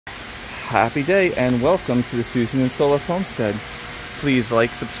happy day and welcome to the Susan and Soulless Homestead. Please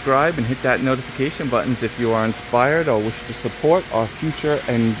like, subscribe, and hit that notification buttons if you are inspired or wish to support our future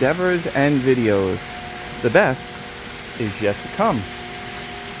endeavors and videos. The best is yet to come.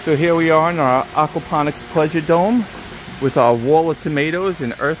 So here we are in our aquaponics pleasure dome with our wall of tomatoes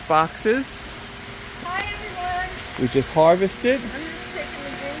in earth boxes. Hi everyone! We just harvested. I'm just picking the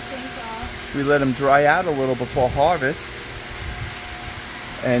green things off. We let them dry out a little before harvest.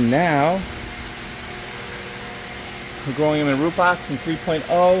 And now we're growing them in root box in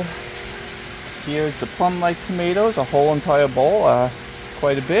 3.0. Here's the plum-like tomatoes, a whole entire bowl,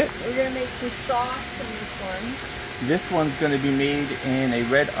 quite a bit. We're going to make some sauce from this one. This one's going to be made in a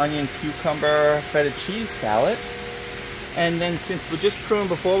red onion cucumber feta cheese salad. And then since we're just pruning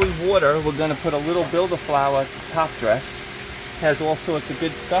before we water, we're going to put a little build-a-flower top dress. It has all sorts of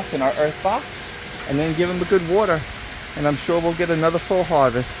good stuff in our earth box. And then give them a good water. And I'm sure we'll get another full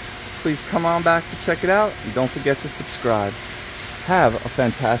harvest. Please come on back to check it out. And don't forget to subscribe. Have a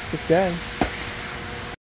fantastic day.